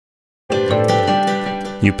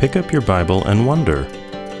You pick up your Bible and wonder,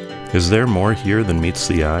 is there more here than meets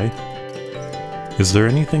the eye? Is there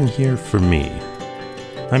anything here for me?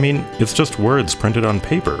 I mean, it's just words printed on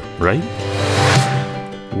paper, right?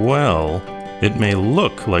 Well, it may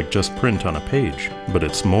look like just print on a page, but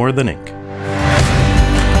it's more than ink.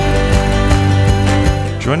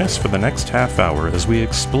 Join us for the next half hour as we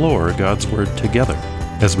explore God's Word together,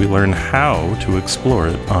 as we learn how to explore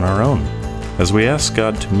it on our own, as we ask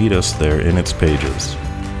God to meet us there in its pages.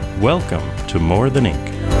 Welcome to More Than Ink.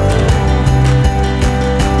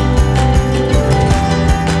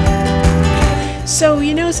 So,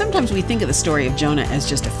 sometimes we think of the story of Jonah as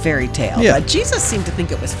just a fairy tale, but Jesus seemed to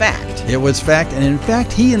think it was fact. It was fact, and in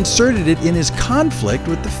fact, he inserted it in his conflict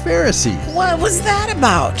with the Pharisees. What was that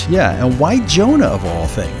about? Yeah, and why Jonah of all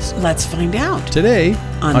things? Let's find out. Today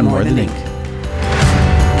on More Than Ink.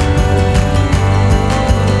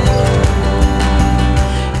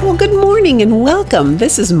 Well, good morning and welcome.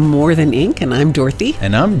 This is More Than Ink, and I'm Dorothy.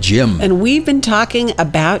 And I'm Jim. And we've been talking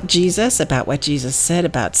about Jesus, about what Jesus said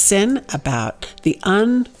about sin, about the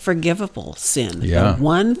unforgivable sin. Yeah. The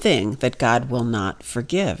one thing that God will not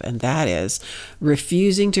forgive, and that is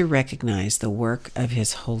refusing to recognize the work of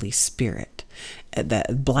His Holy Spirit.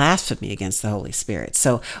 That blasphemy against the Holy Spirit.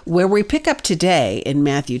 So where we pick up today in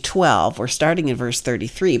Matthew 12, we're starting in verse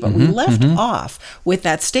 33, but we left off with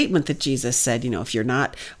that statement that Jesus said, if you're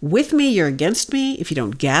not with me, you're against me. If you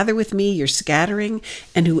don't gather with me, you're scattering.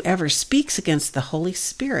 And whoever speaks against the Holy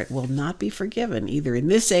Spirit will not be forgiven, either in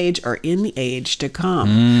this age or in the age to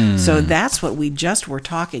come. So that's what we just were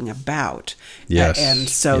talking about. Yes. And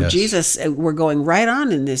so Jesus, we're going right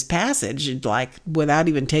on in this passage, like without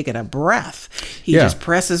even taking a breath. He just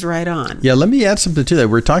presses right on. Yeah, let me add something to that.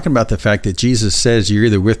 We're talking about the fact that Jesus says you're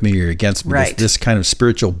either with me or you're against me. Right. This kind of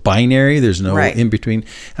spiritual binary. There's no in between.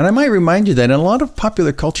 And I might remind you that in a lot of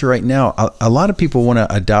popular culture right now, a lot of people want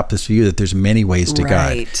to adopt this view that there's many ways to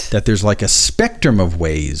God, that there's like a spectrum of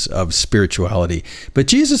ways of spirituality. But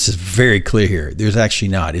Jesus is very clear here. There's actually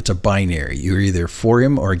not. It's a binary. You're either for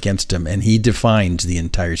him or against him. And he defines the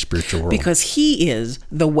entire spiritual world. Because he is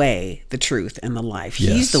the way, the truth, and the life.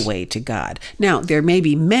 He's the way to God. Now, there may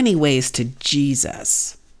be many ways to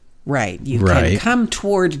Jesus, right? You can come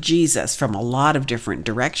toward Jesus from a lot of different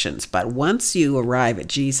directions, but once you arrive at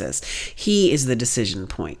Jesus, he is the decision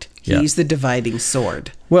point. He's the dividing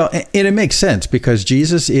sword. Well, and it makes sense because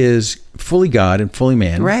Jesus is fully God and fully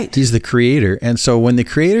man. Right. He's the creator. And so when the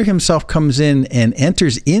creator himself comes in and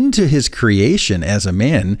enters into his creation as a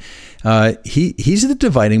man, he's the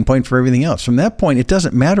dividing point for everything else. From that point, it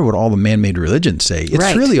doesn't matter what all the man-made religions say.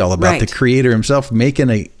 It's really all about the creator himself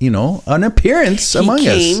making an appearance among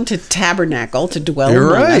us. He came to tabernacle, to dwell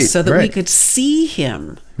among us so that we could see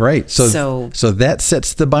him. Right. So that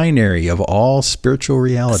sets the binary of all spiritual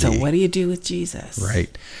reality. So what do you do with Jesus?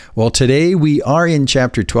 Right. Well, today we are in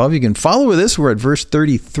chapter 12. You can follow with us. We're at verse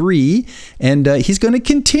 33. And he's going to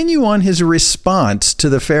continue on his response to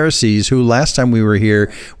the Pharisees, who last time we were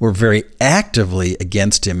here were very actively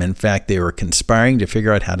against him. In fact, they were conspiring to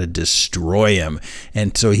figure out how to destroy him.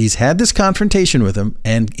 And so he's had this confrontation with them,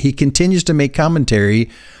 and he continues to make commentary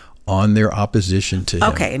on their opposition to him.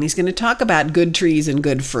 Okay, and he's going to talk about good trees and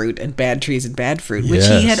good fruit and bad trees and bad fruit, which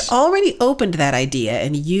he had already opened that idea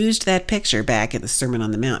and used that picture back in the Sermon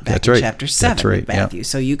on the Mount, back in chapter 7 of Matthew.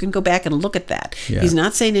 So you can go back and look at that. He's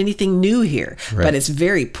not saying anything new here, but it's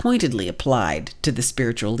very pointedly applied to the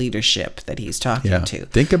spiritual leadership that he's talking to.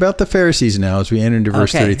 Think about the Pharisees now as we enter into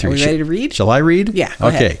verse 33. Are we ready to read? Shall I read? Yeah, go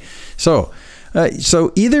ahead. So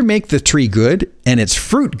either make the tree good and its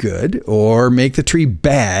fruit good, or make the tree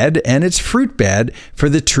bad and its fruit bad, for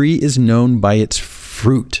the tree is known by its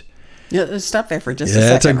fruit. Yeah, let's stop there for just a second.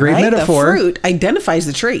 That's a great metaphor. The fruit identifies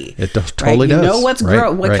the tree. It totally does. You know what's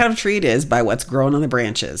what kind of tree it is by what's grown on the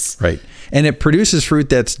branches. Right. And it produces fruit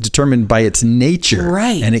that's determined by its nature.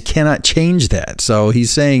 Right. And it cannot change that. So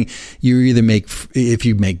he's saying if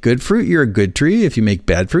you make good fruit, you're a good tree. If you make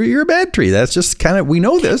bad fruit, you're a bad tree. That's just kind of, we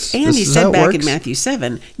know this. And he said back in Matthew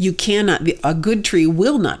 7, a good tree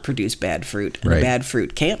will not produce bad fruit, and a bad tree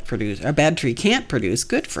can't produce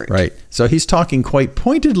good fruit. Right. So he's talking quite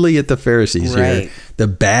pointedly at the Pharisees here, the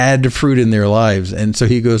bad fruit in their lives. And so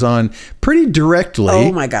he goes on pretty directly.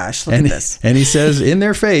 Oh my gosh, look at this. And he says in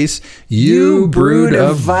their face, you brood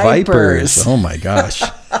of vipers. Oh my gosh.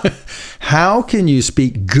 How can you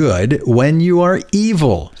speak good when you are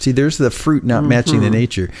evil? See, there's the fruit not matching the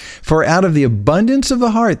nature. For out of the abundance of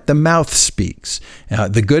the heart, the mouth speaks.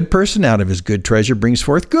 The good person out of his good treasure brings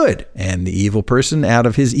forth good, and the evil person out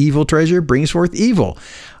of his evil treasure brings forth evil.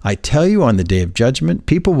 I tell you, on the day of judgment,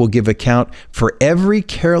 people will give account for every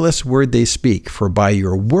careless word they speak. For by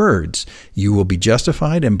your words you will be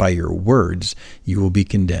justified, and by your words you will be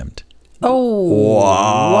condemned. Oh,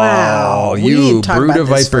 wow. We You didn't talk brood about of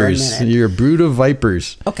this for a vipers. minute. You're a brood of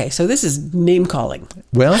vipers. Okay, so this is name calling.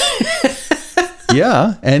 Well,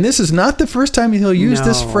 yeah. And this is not the first time he'll use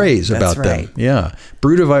this No, phrase that's about right. them. Yeah.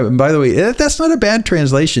 Brood of vipers. And by the way, that's not a bad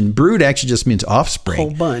translation. Brood actually just means offspring.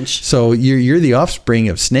 Whole bunch. So you're the offspring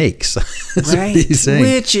of snakes. That's Right, what he's saying.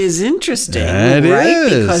 which is interesting, It right?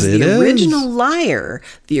 is, Because it the is. original liar,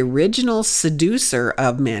 the original seducer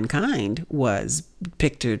of mankind, was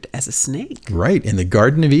pictured as a snake. Right, in the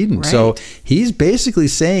Garden of Eden. So Right. he's basically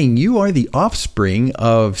saying you are the offspring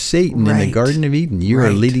of Satan in the Right. Garden of Eden. You are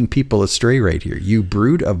Right. leading people astray right here. You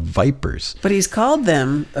brood of vipers. But he's called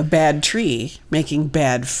them a bad tree, making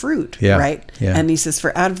bad fruit, Yeah, right? yeah. And he says,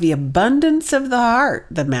 for out of the abundance of the heart,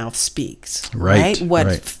 the mouth speaks. Right, What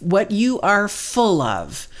right. what you are full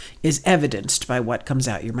of is evidenced by what comes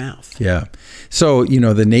out your mouth. Yeah. So,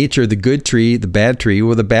 the nature, the good tree, the bad tree,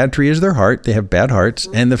 well, the bad tree is their heart. They have bad hearts.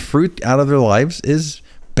 And the fruit out of their lives is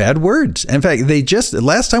bad words. In fact,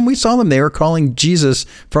 last time we saw them, they were calling Jesus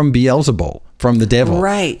from Beelzebul, from the devil.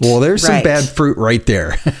 Right, Well, there's some right. bad fruit right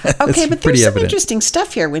there. Okay, It's but pretty there's some evident. interesting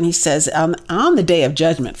stuff here when he says on the day of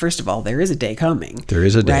judgment. First of all, there is a day coming. There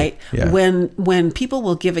is a day, right? yeah. When people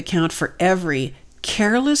will give account for every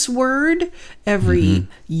careless word, every Mm-hmm.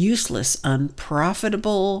 useless,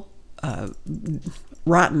 unprofitable,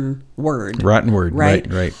 rotten word. Rotten word. Right.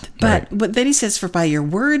 But then he says, for by your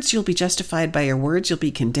words you'll be justified, by your words you'll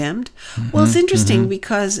be condemned. Well, it's interesting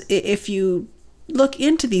because if you look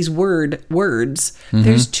into these words,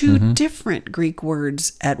 there's two different Greek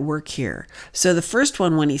words at work here. So the first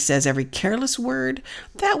one, when he says every careless word,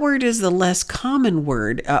 that word is the less common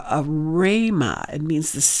word, a rhema. It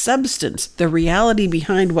means the substance, the reality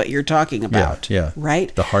behind what you're talking about. Yeah.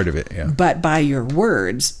 Right? The heart of it, yeah. But by your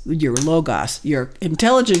words, your logos, your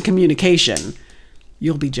intelligent communication,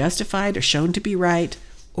 you'll be justified or shown to be right,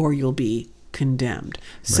 or you'll be condemned.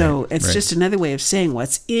 So it's just another way of saying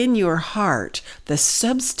what's in your heart, the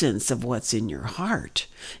substance of what's in your heart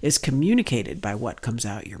is communicated by what comes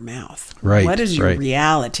out your mouth. Right, What is your right.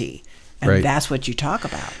 reality? And Right. that's what you talk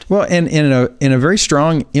about. Well, and in a very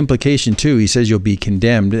strong implication too, he says you'll be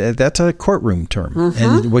condemned. That's a courtroom term,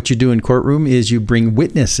 and what you do in courtroom is you bring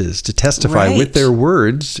witnesses to testify Right. with their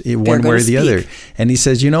words, one way gonna or the other. speak. And he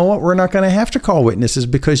says, you know what? We're not going to have to call witnesses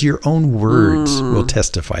because your own words will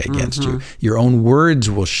testify against you. Your own words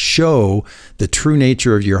will show the true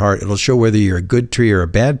nature of your heart. It'll show whether you're a good tree or a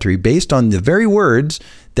bad tree based on the very words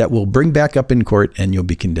that will bring back up in court, and you'll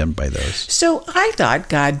be condemned by those. So I thought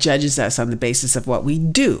God judges us on the basis of what we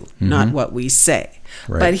do, not what we say.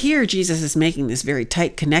 Right. But here Jesus is making this very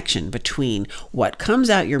tight connection between what comes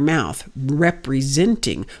out your mouth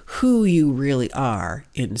representing who you really are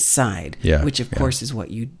inside, Yeah, which of course is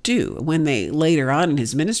what you do. When they later on in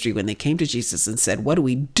his ministry, when they came to Jesus and said, what do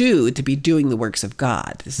we do to be doing the works of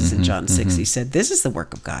God? This is in John 6. He said, this is the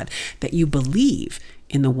work of God, that you believe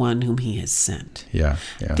in the one whom he has sent. Yeah.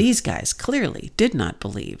 These guys clearly did not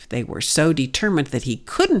believe. They were so determined that he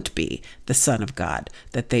couldn't be the Son of God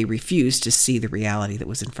that they refused to see the reality that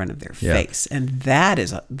was in front of their face. And that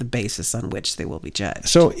is the basis on which they will be judged.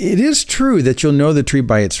 So it is true that you'll know the tree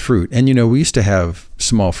by its fruit. And, we used to have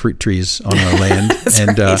small fruit trees on our land.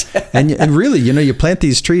 and really, you plant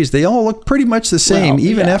these trees, they all look pretty much the same,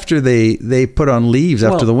 even after they put on leaves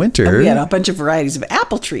after the winter. And we had a bunch of varieties of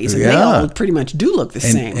apple trees, and they all pretty much do look the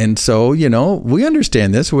same. And so, we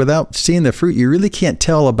understand this. Without seeing the fruit, you really can't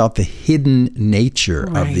tell about the hidden nature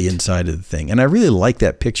of the inside of the thing. And I really like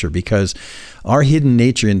that picture because our hidden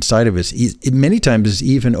nature inside of us, it many times is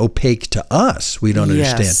even opaque to us. We don't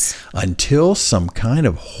understand until some kind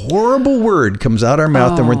of horrible word comes out our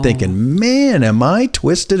mouth and we're thinking, man, am I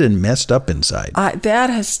twisted and messed up inside? That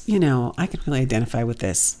has, I can really identify with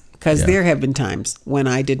this. Because there have been times when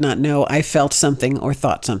I did not know I felt something or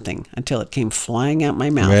thought something until it came flying out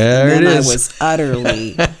my mouth. There and then it I is. was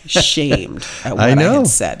utterly shamed at what I had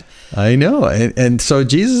said. I know. And so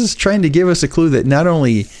Jesus is trying to give us a clue that not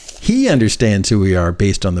only he understands who we are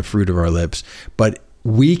based on the fruit of our lips, but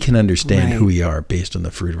we can understand who we are based on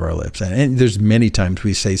the fruit of our lips. And there's many times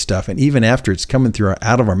we say stuff, and even after it's coming through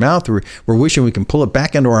out of our mouth, we're wishing we can pull it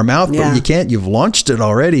back into our mouth, but you can't. You've launched it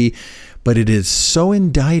already. but it is so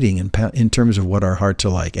indicting in terms of what our hearts are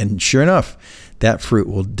like. And sure enough, that fruit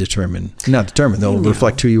will they'll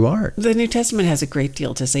reflect who you are. The New Testament has a great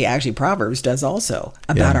deal to say. Actually, Proverbs does also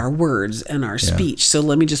about our words and our speech. So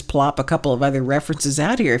let me just plop a couple of other references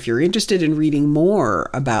out here. If you're interested in reading more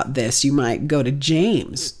about this, you might go to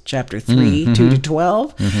James chapter 3, 2 to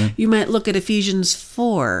 12. You might look at Ephesians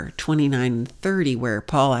 4, 29 and 30, where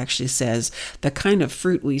Paul actually says, the kind of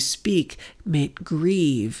fruit we speak may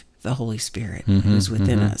grieve the Holy Spirit who's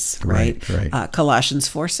within us, right? Colossians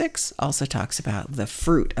 4:6 also talks about the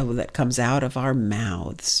fruit that comes out of our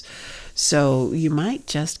mouths. So you might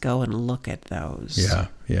just go and look at those.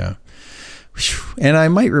 Yeah. And I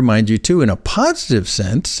might remind you too, in a positive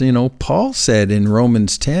sense, Paul said in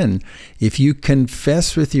Romans 10, if you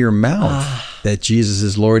confess with your mouth that Jesus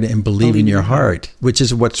is Lord and believe in your heart, which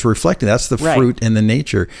is what's reflected, that's the fruit and the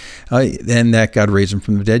nature, and that God raised him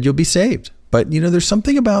from the dead, you'll be saved. But, there's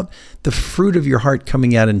something about the fruit of your heart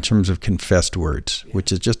coming out in terms of confessed words,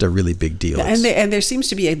 which is just a really big deal. And there seems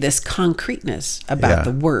to be this concreteness about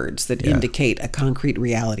the words that indicate a concrete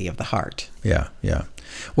reality of the heart. Yeah.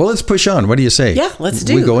 Well, let's push on. What do you say? Yeah, let's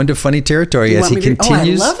do. We go into funny territory as he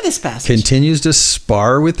continues. I love this passage. Continues to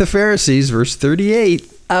spar with the Pharisees, verse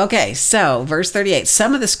 38. Okay, so verse 38,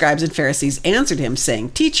 some of the scribes and Pharisees answered him,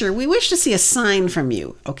 saying, Teacher, we wish to see a sign from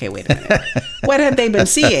you. Okay, wait a minute. What had they been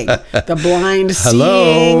seeing? The blind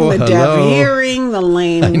seeing, the deaf hearing, the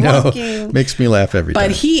lame walking. Makes me laugh every time.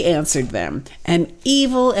 But he answered them, An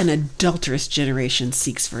evil and adulterous generation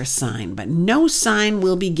seeks for a sign, but no sign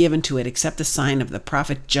will be given to it except the sign of the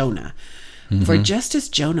prophet Jonah. For just as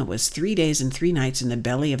Jonah was 3 days and 3 nights in the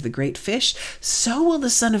belly of the great fish, so will the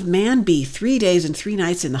Son of Man be 3 days and 3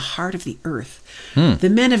 nights in the heart of the earth. The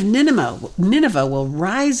men of Nineveh will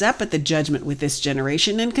rise up at the judgment with this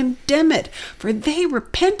generation and condemn it, for they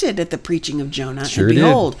repented at the preaching of Jonah. Sure and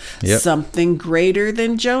behold, did. something greater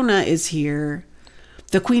than Jonah is here.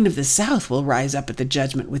 The queen of the south will rise up at the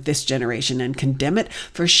judgment with this generation and condemn it,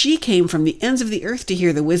 for she came from the ends of the earth to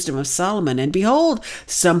hear the wisdom of Solomon. And behold,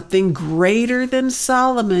 something greater than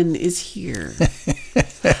Solomon is here.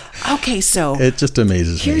 Okay, so it just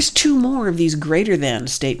amazes me. Here's 2 more of these greater than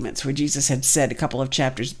statements where Jesus had said a couple of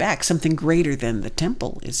chapters back, something greater than the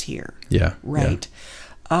temple is here. Yeah. Right.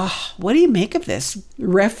 What do you make of this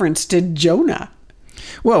reference to Jonah?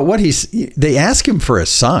 Well, they ask him for a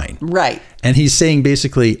sign. Right. And he's saying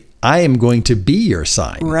basically, I am going to be your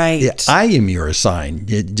sign. Right. I am your sign.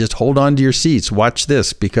 Just hold on to your seats. Watch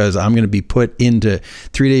this, because I'm going to be put into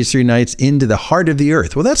 3 days, 3 nights into the heart of the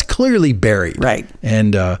earth. Well, that's clearly buried. Right.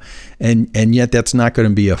 And yet that's not going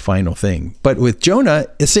to be a final thing. But with Jonah,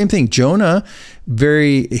 the same thing. Jonah,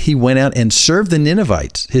 he went out and served the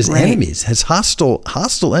Ninevites, his enemies, his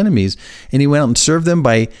hostile enemies, and he went out and served them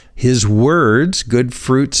by his words, good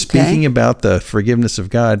fruit, speaking about the forgiveness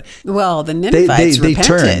of God. Well, the Ninevites they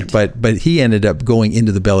repented. turned, but he ended up going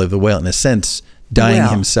into the belly of the whale, in a sense, dying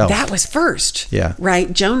himself. That was first. Yeah.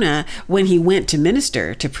 Right? Jonah, when he went to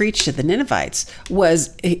minister, to preach to the Ninevites,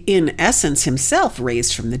 was in essence himself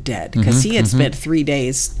raised from the dead, because he had spent 3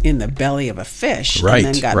 days in the belly of a fish and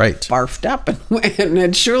then got barfed up,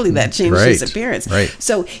 and surely that changed his appearance. Right.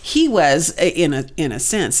 So he was, in a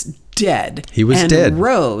sense, dead. He was dead.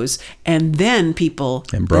 Rose, and then people,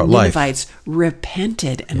 and brought the life. Ninevites,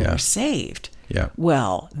 repented and were saved. Yeah.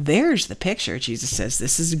 Well, there's the picture. Jesus says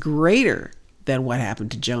this is greater than what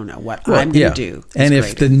happened to Jonah. What I'm going to do is And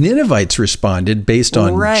if greater. the Ninevites responded based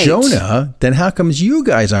on Jonah, then how comes you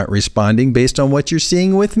guys aren't responding based on what you're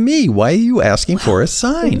seeing with me? Why are you asking for a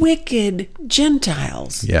sign? Wicked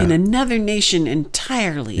Gentiles in another nation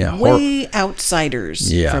entirely, way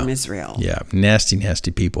outsiders from Israel. Yeah, nasty,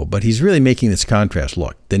 nasty people. But he's really making this contrast.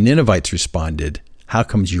 Look, the Ninevites responded. How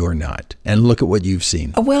comes you're not? And look at what you've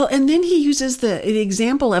seen. Well, and then he uses the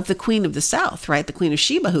example of the queen of the south, right? The queen of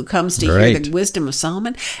Sheba, who comes to hear the wisdom of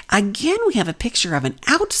Solomon. Again, we have a picture of an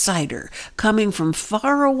outsider coming from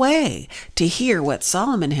far away to hear what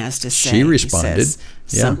Solomon has to say. She responded. He says,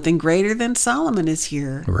 something greater than Solomon is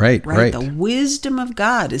here. Right. The wisdom of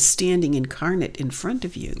God is standing incarnate in front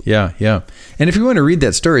of you. Yeah. And if you want to read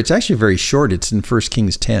that story, it's actually very short. It's in 1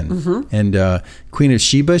 Kings 10. And Queen of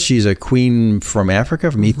Sheba, she's a queen from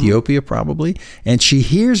Africa, from Ethiopia probably. And she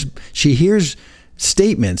hears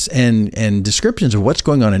statements and descriptions of what's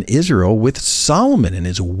going on in Israel with Solomon and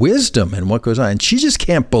his wisdom and what goes on. And she just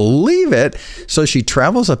can't believe it. So she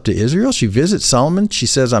travels up to Israel. She visits Solomon. She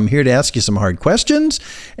says, I'm here to ask you some hard questions.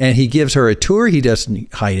 And he gives her a tour. He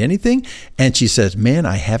doesn't hide anything. And she says, man,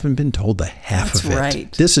 I haven't been told the half of it.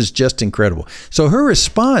 Right. This is just incredible. So her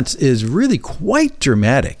response is really quite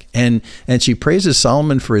dramatic. And she praises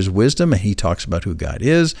Solomon for his wisdom. And he talks about who God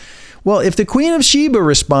is. Well, if the Queen of Sheba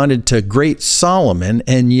responded to great Solomon,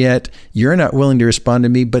 and yet you're not willing to respond to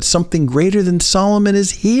me, but something greater than Solomon is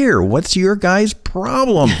here, what's your guys'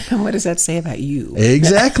 problem? What does that say about you?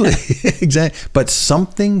 Exactly. Exactly. But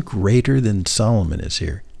something greater than Solomon is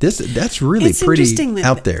here. That's really it's pretty interesting that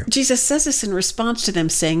out there. Jesus says this in response to them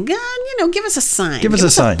saying, give us a sign. Give us a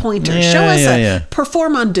sign. Pointer. Yeah, Show us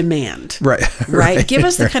perform on demand. Right. Right. Give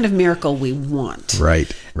us the kind of miracle we want.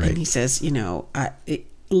 Right. And he says,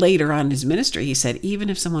 later on in his ministry, he said, even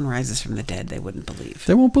if someone rises from the dead, they wouldn't believe.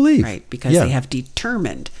 They won't believe. Right, because they have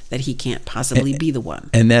determined that he can't possibly be the one.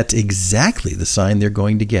 And that's exactly the sign they're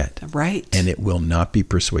going to get. Right. And it will not be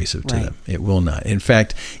persuasive to them. It will not. In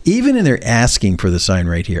fact, even in their asking for the sign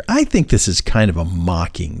right here, I think this is kind of a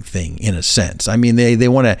mocking thing in a sense. I mean, they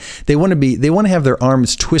want to have their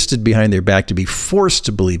arms twisted behind their back to be forced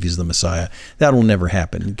to believe he's the Messiah. That will never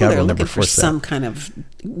happen. God will never force that.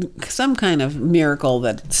 Some kind of miracle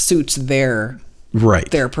that suits their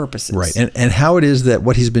purposes. Right. And how it is that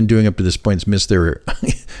what he's been doing up to this point is miss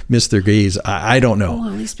their gaze, I don't know.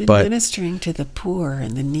 Well, he's been ministering to the poor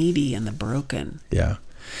and the needy and the broken. Yeah.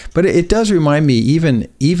 But it does remind me, even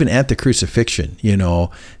at the crucifixion,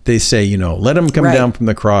 they say, let him come down from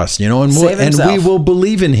the cross, and we will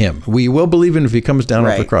believe in him. We will believe in him if he comes down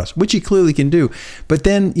off the cross, which he clearly can do. But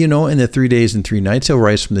then, in the 3 days and 3 nights, he'll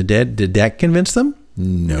rise from the dead. Did that convince them?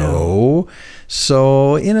 No.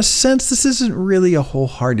 So in a sense, this isn't really a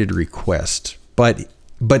wholehearted request, but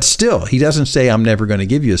still, he doesn't say, I'm never going to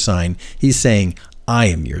give you a sign. He's saying, I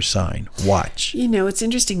am your sign. Watch. It's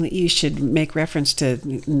interesting that you should make reference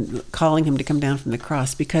to calling him to come down from the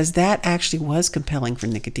cross, because that actually was compelling for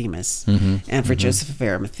Nicodemus and for Joseph of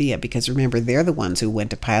Arimathea, because remember, they're the ones who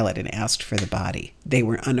went to Pilate and asked for the body. They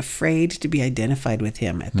were unafraid to be identified with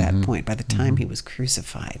him at that point by the time he was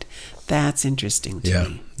crucified. That's interesting to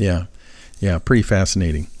me. Yeah, pretty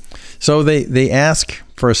fascinating. So they ask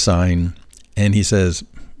for a sign, and he says,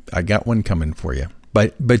 I got one coming for you.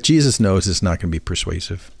 But Jesus knows it's not going to be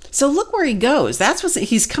persuasive. So look where he goes.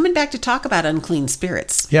 He's coming back to talk about unclean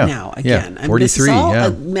spirits now again. Yeah, 43,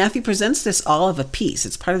 Matthew presents this all of a piece.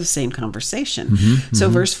 It's part of the same conversation. So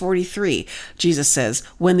verse 43, Jesus says,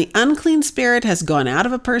 when the unclean spirit has gone out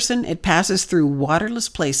of a person, it passes through waterless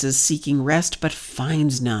places seeking rest, but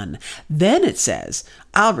finds none. Then it says,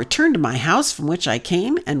 I'll return to my house from which I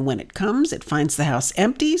came, and when it comes, it finds the house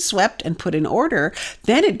empty, swept, and put in order.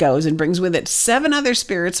 Then it goes and brings with it 7 other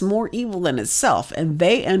spirits more evil than itself, and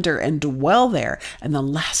they enter and dwell there. And the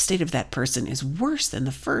last state of that person is worse than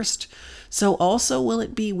the first. So also will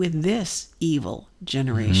it be with this evil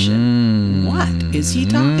generation. What is he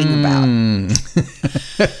talking about?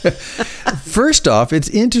 First off, it's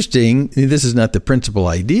interesting. This is not the principal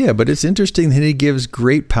idea, but it's interesting that he gives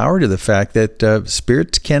great power to the fact that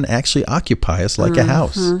spirits can actually occupy us like a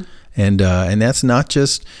house. And that's not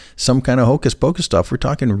just some kind of hocus pocus stuff. We're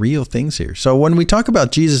talking real things here. So when we talk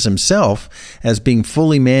about Jesus himself as being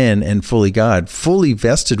fully man and fully God, fully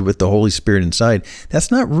vested with the Holy Spirit inside,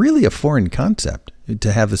 that's not really a foreign concept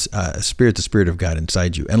to have the Spirit of God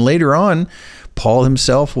inside you. And later on, Paul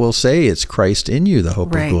himself will say it's Christ in you, the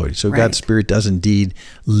hope of glory. So God's Spirit does indeed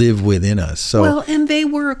live within us. So, and they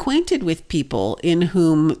were acquainted with people in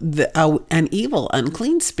whom an evil,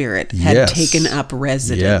 unclean spirit had taken up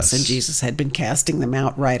residence, and Jesus had been casting them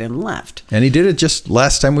out right and left. And he did it just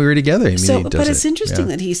last time we were together. But it's interesting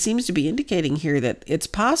that he seems to be indicating here that it's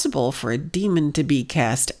possible for a demon to be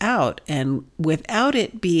cast out, and without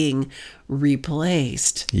it being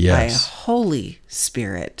replaced by a Holy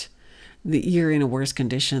Spirit, that you're in a worse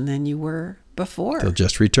condition than you were before. They'll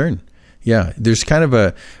just return. Yeah, there's kind of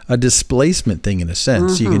a displacement thing in a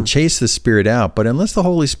sense. You can chase the spirit out, but unless the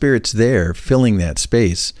Holy Spirit's there filling that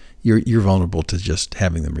space, you're vulnerable to just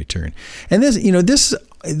having them return. And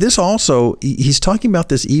this also, he's talking about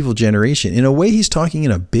this evil generation. In a way, he's talking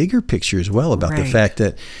in a bigger picture as well about the fact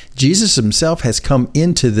that Jesus himself has come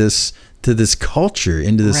into this to this culture,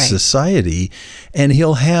 into this Right. society, and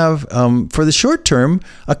he'll have, for the short term,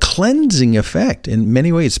 a cleansing effect in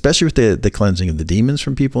many ways, especially with the cleansing of the demons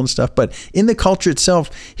from people and stuff. But in the culture itself,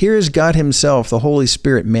 here is God himself, the Holy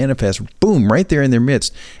Spirit manifest, boom, right there in their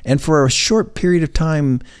midst. And for a short period of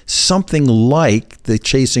time, something like the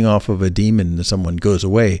chasing off of a demon and someone goes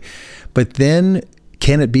away. But then,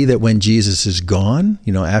 can it be that when Jesus is gone,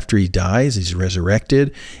 after he dies, he's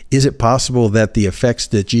resurrected, is it possible that the effects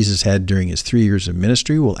that Jesus had during his 3 years of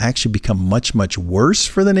ministry will actually become much, much worse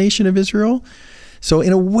for the nation of Israel? So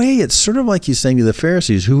in a way, it's sort of like he's saying to the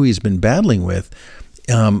Pharisees, who he's been battling with,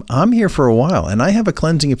 I'm here for a while, and I have a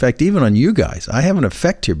cleansing effect even on you guys. I have an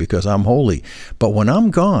effect here because I'm holy. But when I'm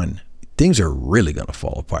gone, things are really going to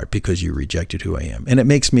fall apart because you rejected who I am. And it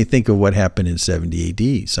makes me think of what happened in 70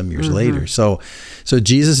 AD, some years later. So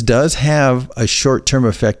Jesus does have a short-term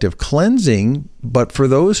effect of cleansing, but for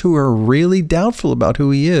those who are really doubtful about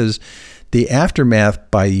who he is, the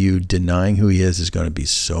aftermath by you denying who he is going to be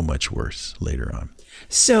so much worse later on.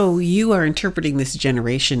 So you are interpreting this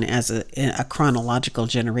generation as a chronological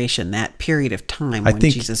generation, that period of time when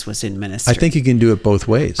Jesus was in ministry. I think you can do it both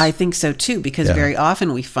ways. I think so too, because very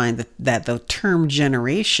often we find that the term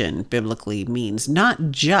generation biblically means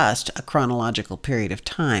not just a chronological period of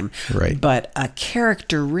time, right, but a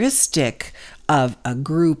characteristic of a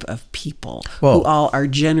group of people who all are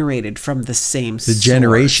generated from the same source. The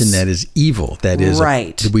generation that is evil. That is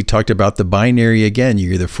right. We talked about the binary again.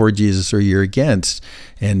 You're either for Jesus or you're against.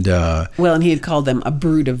 And and he had called them a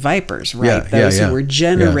brood of vipers, right? Those who were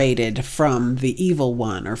generated from the evil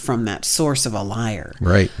one or from that source of a liar.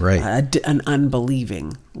 Right. An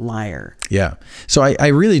unbelieving liar. Yeah. So I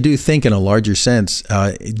really do think in a larger sense,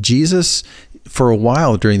 Jesus, for a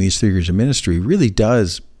while during these 3 years of ministry, really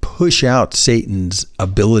does push out Satan's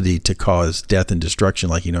ability to cause death and destruction,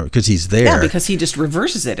 because he's there. Yeah, because he just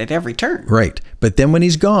reverses it at every turn. Right. But then when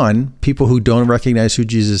he's gone, people who don't recognize who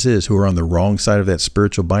Jesus is, who are on the wrong side of that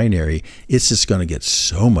spiritual binary, it's just going to get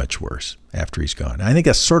so much worse after he's gone. I think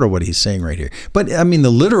that's sort of what he's saying right here. But I mean, the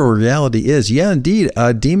literal reality is, indeed,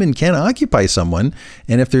 a demon can occupy someone.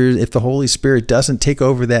 And if the Holy Spirit doesn't take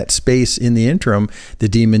over that space in the interim, the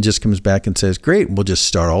demon just comes back and says, great, we'll just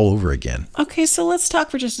start all over again. Okay, so let's talk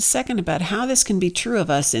for just a second about how this can be true of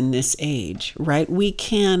us in this age, right?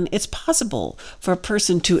 It's possible for a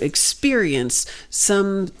person to experience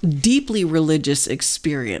some deeply religious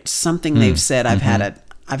experience, something they've said, I've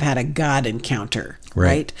had a God encounter,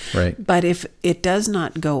 right? Right. But if it does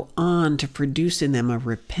not go on to produce in them a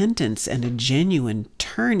repentance and a genuine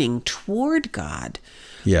turning toward God,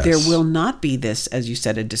 there will not be this, as you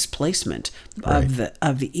said, a displacement of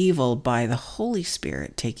the evil by the Holy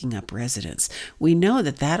Spirit taking up residence. We know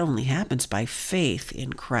that only happens by faith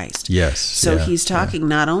in Christ. Yes. So he's talking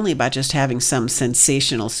not only about just having some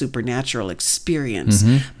sensational supernatural experience,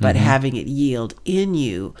 but having it yield in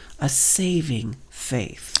you a saving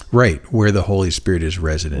faith. Right, where the Holy Spirit is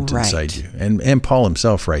resident inside you. And Paul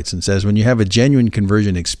himself writes and says, when you have a genuine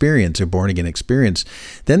conversion experience, a born-again experience,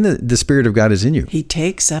 then the Spirit of God is in you. He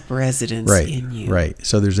takes up residence in you. Right.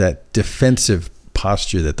 So there's that defensive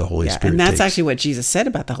posture that the Holy Spirit takes. And that's actually what Jesus said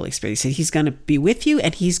about the Holy Spirit. He said he's going to be with you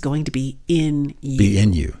and he's going to be in you. Be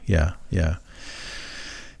in you, yeah.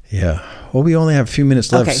 Well, we only have a few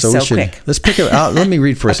minutes left, so we should. Quick. Let's pick it out. Let me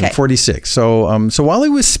read for us in 46. So while he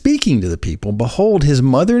was speaking to the people, behold, his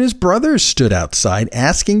mother and his brothers stood outside,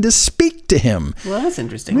 asking to speak to him. Well, that's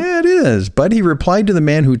interesting. Yeah, it is. But he replied to the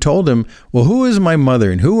man who told him, well, who is my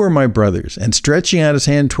mother and who are my brothers? And stretching out his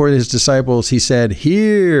hand toward his disciples, he said,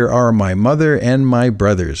 here are my mother and my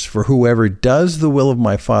brothers. For whoever does the will of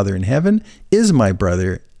my Father in heaven is my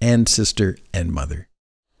brother and sister and mother.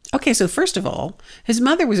 Okay, so first of all, his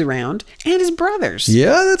mother was around and his brothers.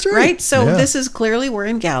 Yeah, that's right. Right? So this is clearly, we're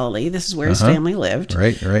in Galilee. This is where his family lived.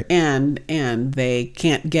 Right. And they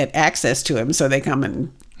can't get access to him, so they come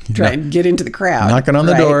and try and get into the crowd. Knocking on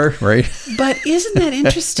the door, right? But isn't that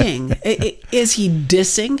interesting? Is he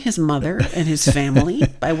dissing his mother and his family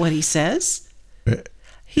by what he says?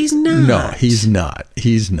 He's not. No, he's not.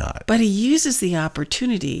 He's not. But he uses the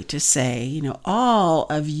opportunity to say, all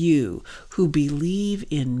of you who believe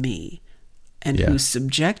in me and who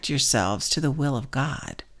subject yourselves to the will of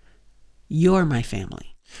God, you're my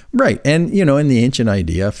family. Right. And, in the ancient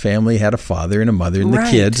idea, family had a father and a mother and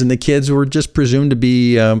the kids were just presumed to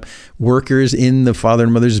be workers in the father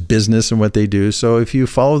and mother's business and what they do. So if you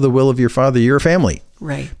follow the will of your father, you're a family.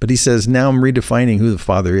 Right. But he says, now I'm redefining who the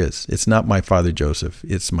Father is. It's not my father Joseph.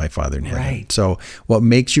 It's my Father in heaven. Right. So what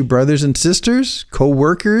makes you brothers and sisters,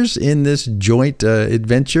 co-workers in this joint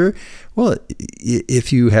adventure? Well,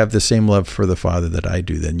 if you have the same love for the Father that I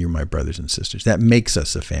do, then you're my brothers and sisters. That makes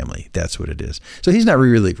us a family. That's what it is. So he's not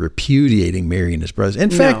really repudiating Mary and his brothers. In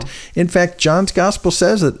fact, John's gospel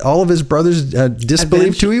says that all of his brothers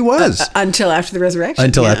disbelieved who he was until after the resurrection.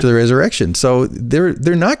 After the resurrection. So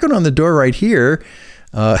they're knocking on the door right here.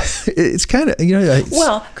 It's kind of,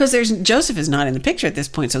 because Joseph is not in the picture at this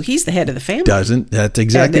point, so he's the head of the family. That's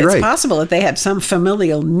exactly right. It's possible that they had some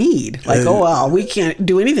familial need, like, we can't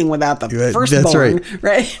do anything without the firstborn. That's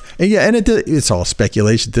right. And it's all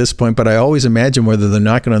speculation at this point, but I always imagine whether they're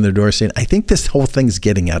knocking on their door saying, I think this whole thing's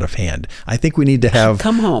getting out of hand. I think we need to have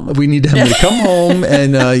come home. We need to have them to come home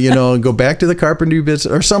and go back to the carpentry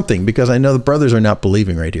business or something, because I know the brothers are not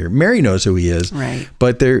believing right here. Mary knows who he is, right?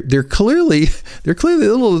 But they're clearly a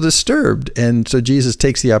little disturbed. And so Jesus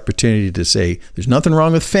takes the opportunity to say, there's nothing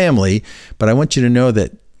wrong with family, but I want you to know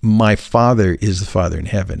that my Father is the Father in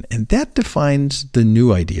heaven. And that defines the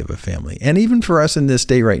new idea of a family. And even for us in this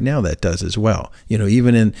day right now, that does as well.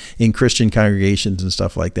 Even in Christian congregations and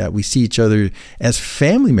stuff like that, we see each other as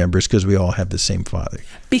family members because we all have the same Father.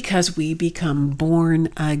 Because we become born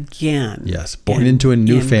again. Yes, born into a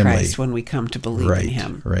new family. Christ when we come to believe in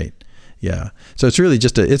him. Right. Yeah. So it's really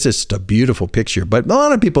just a beautiful picture. But a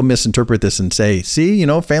lot of people misinterpret this and say, see,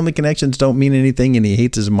 family connections don't mean anything, and he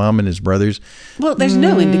hates his mom and his brothers. Well, there's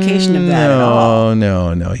no indication of that at all.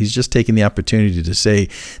 No. He's just taking the opportunity to say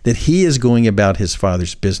that he is going about his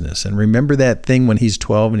Father's business. And remember that thing when he's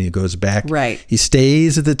 12 and he goes back? Right. He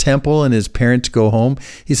stays at the temple and his parents go home.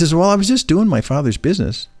 He says, well, I was just doing my Father's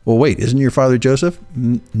business. Well, wait, isn't your father Joseph?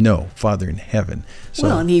 No, Father in heaven.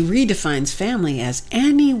 And he redefines family as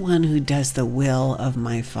anyone who does the will of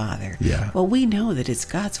my Father. Yeah. Well, we know that it's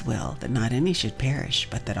God's will that not any should perish,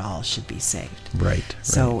 but that all should be saved. Right.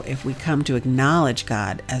 So if we come to acknowledge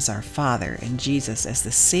God as our Father and Jesus as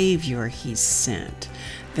the Savior he's sent,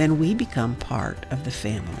 then we become part of the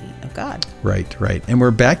family of God. Right. And we're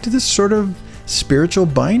back to this sort of spiritual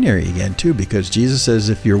binary again, too, because Jesus says,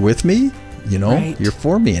 if you're with me, you're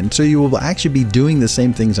for me. And so you will actually be doing the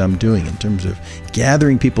same things I'm doing in terms of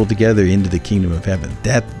gathering people together into the kingdom of heaven.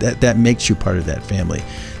 That makes you part of that family.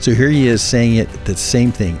 So here he is saying it, the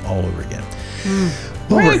same thing all over again.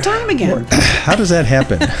 We're out of time again. How does that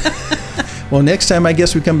happen? Well, next time, I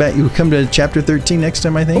guess we come back. You come to chapter 13 next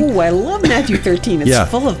time, I think. Oh, I love Matthew 13. It's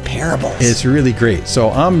full of parables. It's really great. So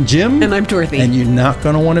I'm Jim. And I'm Dorothy. And you're not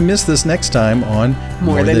going to want to miss this next time on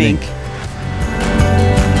More Than Ink.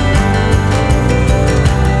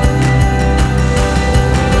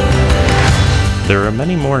 There are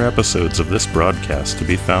many more episodes of this broadcast to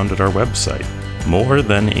be found at our website,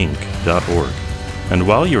 morethanink.org. And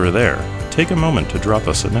while you are there, take a moment to drop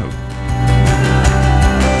us a note.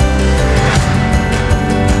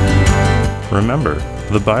 Remember,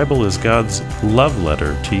 the Bible is God's love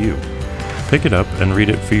letter to you. Pick it up and read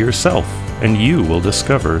it for yourself, and you will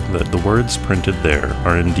discover that the words printed there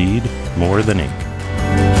are indeed more than ink.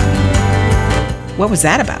 What was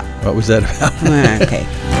that about? Okay.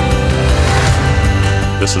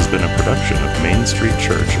 This has been a production of Main Street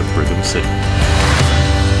Church of Brigham City.